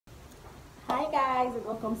Hi guys, and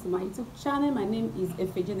welcome to my YouTube channel. My name is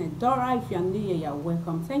Efejene Dora. If you are new here, you're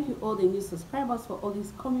welcome. Thank you all the new subscribers for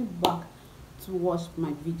always coming back to watch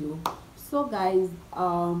my video. So guys,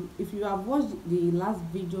 if you have watched the last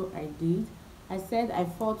video I did, I said I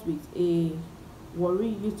fought with a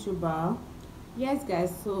Warri YouTuber. Yes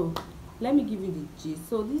guys, so let me give you the gist.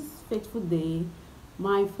 So this fateful day,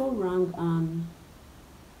 my phone rang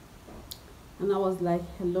and I was like,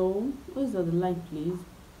 hello, who is on the line please?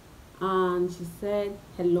 And she said,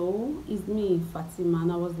 hello, it's me, Fatima.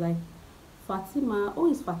 And I was like, Fatima? Who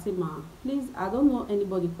is Fatima? Please, I don't know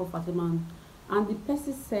anybody called Fatima. And the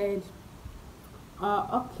person said,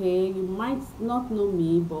 okay, you might not know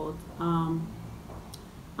me, but I'm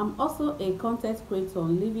also a content creator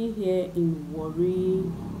living here in Warri,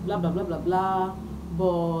 blah blah blah blah blah,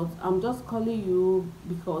 but I'm just calling you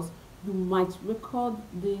because you might record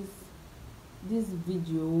this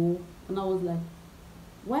video. And I was like,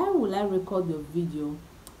 why will I record your video?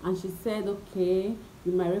 And she said, okay,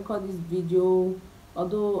 you might record this video.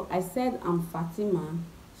 Although I said I'm Fatima,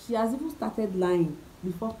 she has even started lying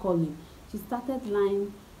before calling. She started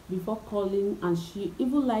lying before calling, and she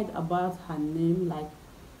even lied about her name, like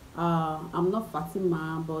I'm not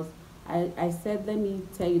Fatima, but I said, let me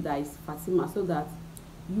tell you that it's Fatima so that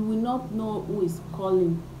you will not know who is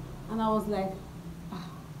calling. And I was like,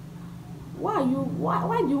 why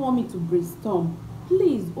do you want me to brainstorm?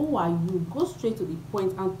 Please, who are you? Go straight to the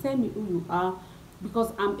point and tell me who you are,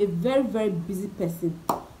 because I'm a very busy person.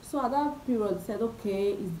 So at that period I said,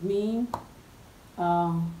 okay, it's me.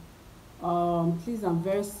 Please, I'm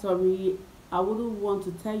very sorry, I wouldn't want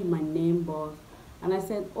to tell you my name, but, and I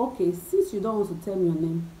said, okay, since you don't want to tell me your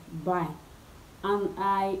name, bye. And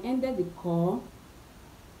I ended the call.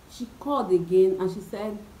 She called again and she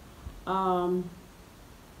said,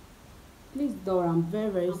 please Dora, I'm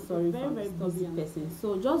very sorry, very busy person,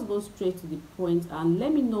 so just go straight to the point and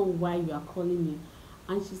let me know why you are calling me.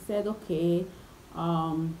 And she said, okay,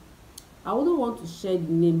 I wouldn't want to share the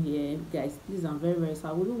name here, guys, please, I'm very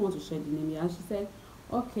sorry, I wouldn't want to share the name here. And she said,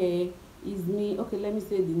 okay, it's me, okay, let me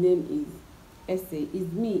say the name is Essay,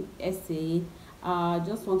 it's me, Essay.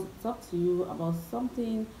 Just want to talk to you about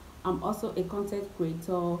something. I'm also a content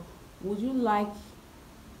creator. Would you like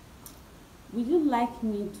me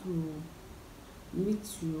to meet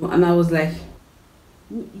you? And I was like,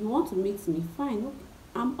 you want to meet me? Fine, okay,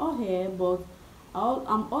 I'm all here, but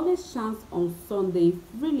I'm always chance on Sunday. If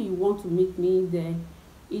really you want to meet me there,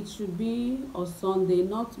 it should be on Sunday,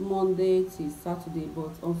 not Monday till Saturday,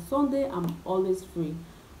 but on Sunday I'm always free.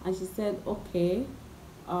 And she said, okay,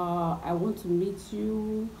 I want to meet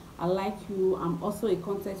you, I like you, I'm also a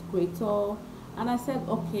content creator. And I said,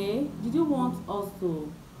 okay, did you want us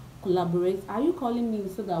to collaborate? Are you calling me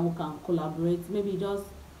so that we can collaborate, maybe just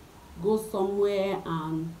go somewhere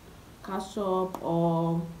and catch up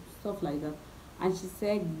or stuff like that? And she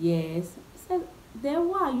said yes. I said, then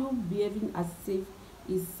why are you behaving as if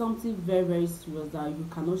it's something very serious that you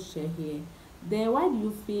cannot share here? Then why do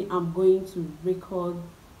you feel I'm going to record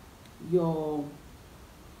your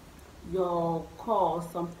call or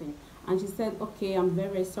something? And she said, okay, I'm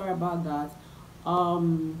very sorry about that.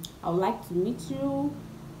 I would like to meet you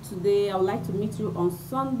today, I would like to meet you on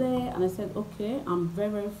Sunday. And I said, okay, I'm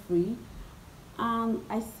very free. And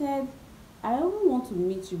I said, I don't want to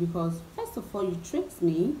meet you because first of all you tricked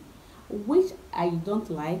me, which I don't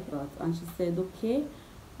like that. And she said, okay,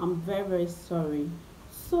 I'm very sorry.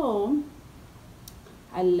 So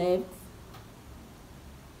I left.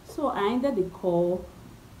 So I ended the call.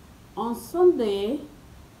 On Sunday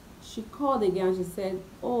she called again. She said,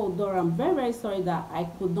 oh Dora, I'm very sorry that I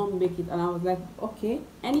could not make it. And I was like, okay,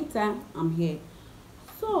 anytime, I'm here.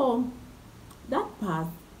 So that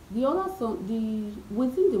passed. The other son,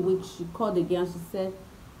 within the week she called again. She said,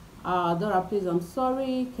 Dora, please, I'm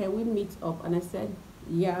sorry, can we meet up? And I said,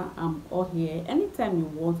 yeah, I'm all here, anytime you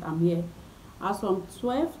want, I'm here. As from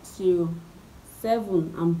 12 till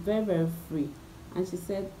 7, I'm very free. And she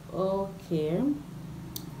said, okay,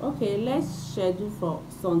 let's schedule for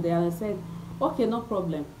Sunday. And I said, okay, no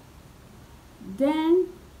problem. Then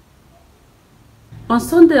on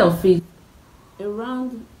Sunday of it,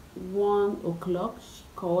 around 1 o'clock, she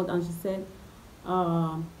called and she said,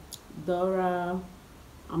 Dora,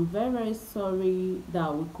 I'm very sorry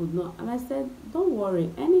that we could not. And I said, don't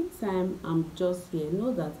worry, anytime, I'm just here,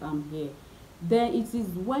 know that I'm here. Then it is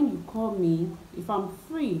when you call me, if I'm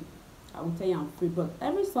free, I will tell you I'm free, but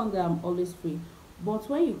every Sunday I'm always free. But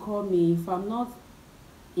when you call me, if I'm not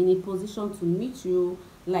in a position to meet you,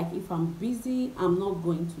 like if I'm busy, I'm not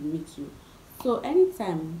going to meet you. So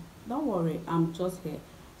anytime, don't worry, I'm just here.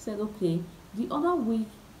 I said, okay. The other week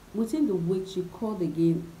within the week she called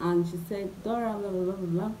again and she said, Dora, blah blah blah blah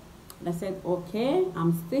blah. And I said, okay,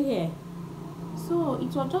 I'm still here. So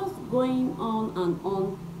it was just going on and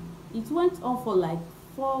on. It went on for like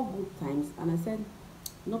 4 good times, and I said,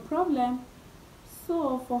 no problem.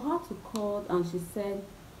 So for her to call and she said,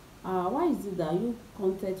 why is it that you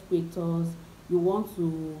content creators, you want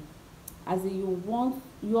to, as in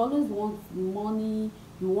you always want money,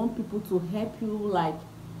 you want people to help you, like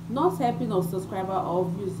not helping a subscriber or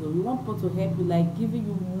views, so you want people to help you, like giving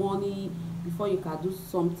you money before you can do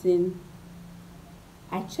something.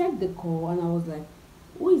 I checked the call and I was like,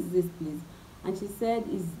 who is this please? And she said,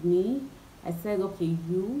 it's me. I said, okay,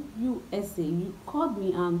 you SA, you called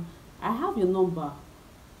me and I have your number.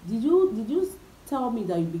 Did you tell me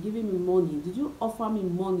that you'd be giving me money? Did you offer me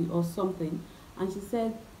money or something? And she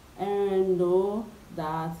said, no,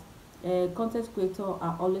 that content creators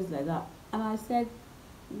are always like that. And I said,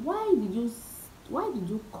 why did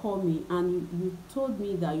you call me and you told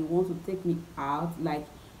me that you want to take me out, like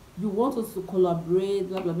you want us to collaborate,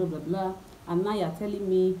 blah blah blah blah blah, and now you're telling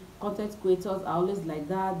me content creators are always like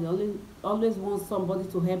that, they always want somebody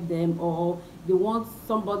to help them, or they want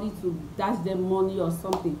somebody to dash them money or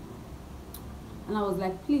something. And I was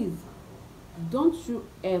like, please, don't you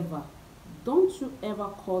ever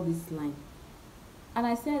call this line. And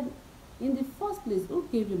I said, in the first place, who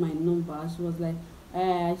gave you my number? She was like,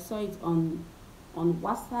 I saw it on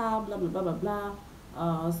WhatsApp, blah blah blah blah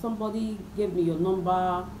blah. Somebody gave me your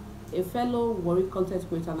number, a fellow Warri content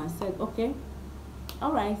creator. And I said, okay,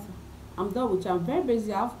 all right, I'm done with you. I'm very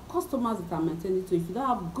busy. I have customers that I'm attending to. If you don't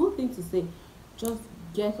have good things to say, just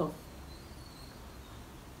get off.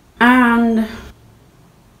 And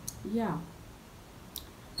yeah,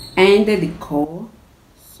 I ended the call.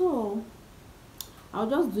 So I was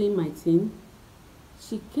just doing my thing.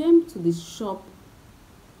 She came to the shop.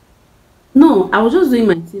 No, I was just doing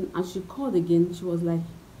my thing and she called again. She was like,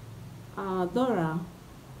 Dora,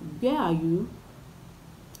 where are you?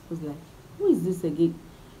 I was like, who is this again?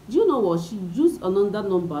 Do you know what? She used another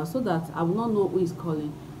number so that I will not know who is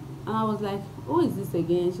calling. And I was like, who is this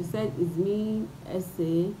again? She said, it's me,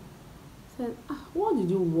 SA. Said, what did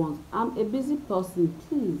you want? I'm a busy person,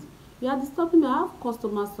 please. You are disturbing me. I have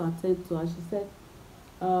customers to attend to. And she said,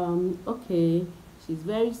 okay, she's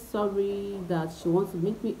very sorry that she wants to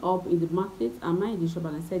meet me up in the market. Am I in the shop?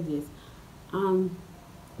 And I said yes. And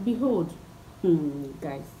behold,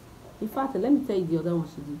 guys, in fact, let me tell you the other one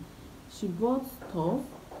she did. She bought stuff.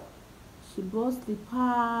 She bought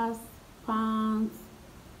slippers, pants,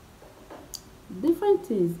 different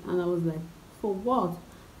things. And I was like, for what?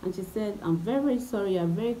 And she said, I'm very sorry, you're a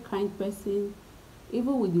very kind person.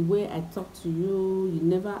 Even with the way I talk to you, you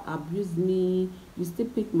never abuse me, you still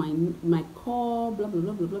pick my call, blah blah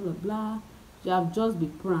blah blah blah blah blah. You have just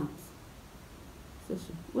been pranked. So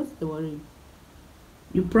what's the worry?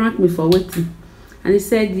 You prank me for waiting. And he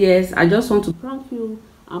said, yes, I just want to prank you.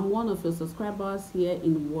 I'm one of your subscribers here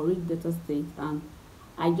in Warri Delta State and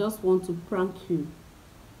I just want to prank you.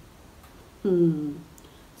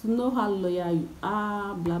 To know how loyal you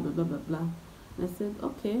are, blah blah blah blah blah. And I said,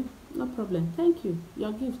 okay, no problem, thank you,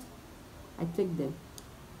 your gift, I take them.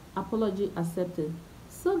 Apology accepted.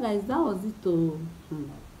 So guys, that was it.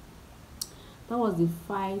 That was the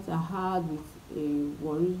fight I had with a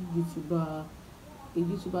Warri YouTuber, a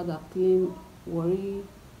YouTuber that claimed Warri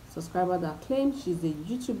subscriber that claimed she's a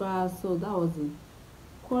YouTuber. So that was the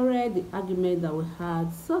quarrel, the argument that we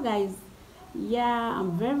had. So guys, yeah,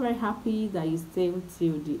 I'm very happy that you stayed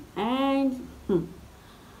till the end.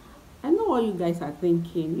 I know what you guys are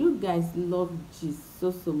thinking. You guys love gist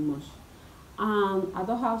so much, and I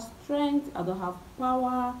don't have strength, I don't have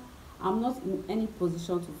power, I'm not in any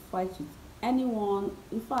position to fight with anyone.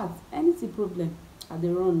 In fact, anything problem I dey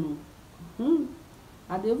run no.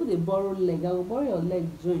 I dey even dey borrow leg. I will borrow your leg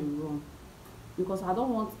join run, because I don't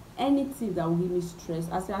want anything that will give me stress.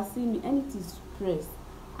 As you see me, anything stress,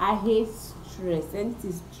 I hate stress.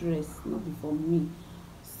 Anything stress not be for me.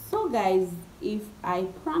 So guys, if I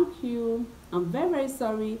prank you, I'm very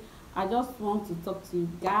sorry. I just want to talk to you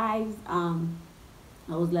guys. I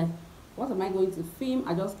was like, what am I going to film?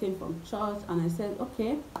 I just came from church and I said,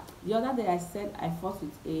 okay. The other day I said I fought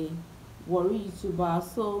with a Warri YouTuber.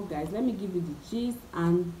 So guys, let me give you the gist.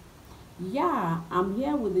 And yeah, I'm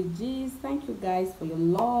here with the gist. Thank you guys for your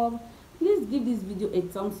love. Please give this video a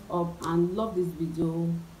thumbs up and love this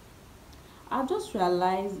video. I just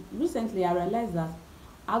realized recently, I realized that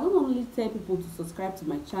I don't normally tell people to subscribe to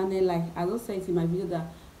my channel. Like I don't say it in my video that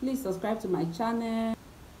please subscribe to my channel.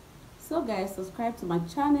 So guys, subscribe to my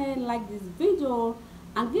channel, like this video,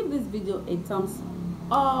 and give this video a thumbs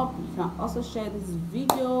up. You can also share this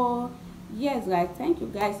video. Yes, guys, thank you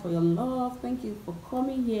guys for your love. Thank you for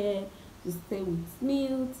coming here to stay with me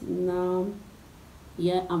till now.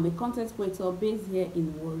 Yeah, I'm a content creator based here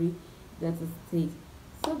in Warri, Delta State.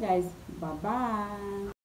 So guys, bye bye.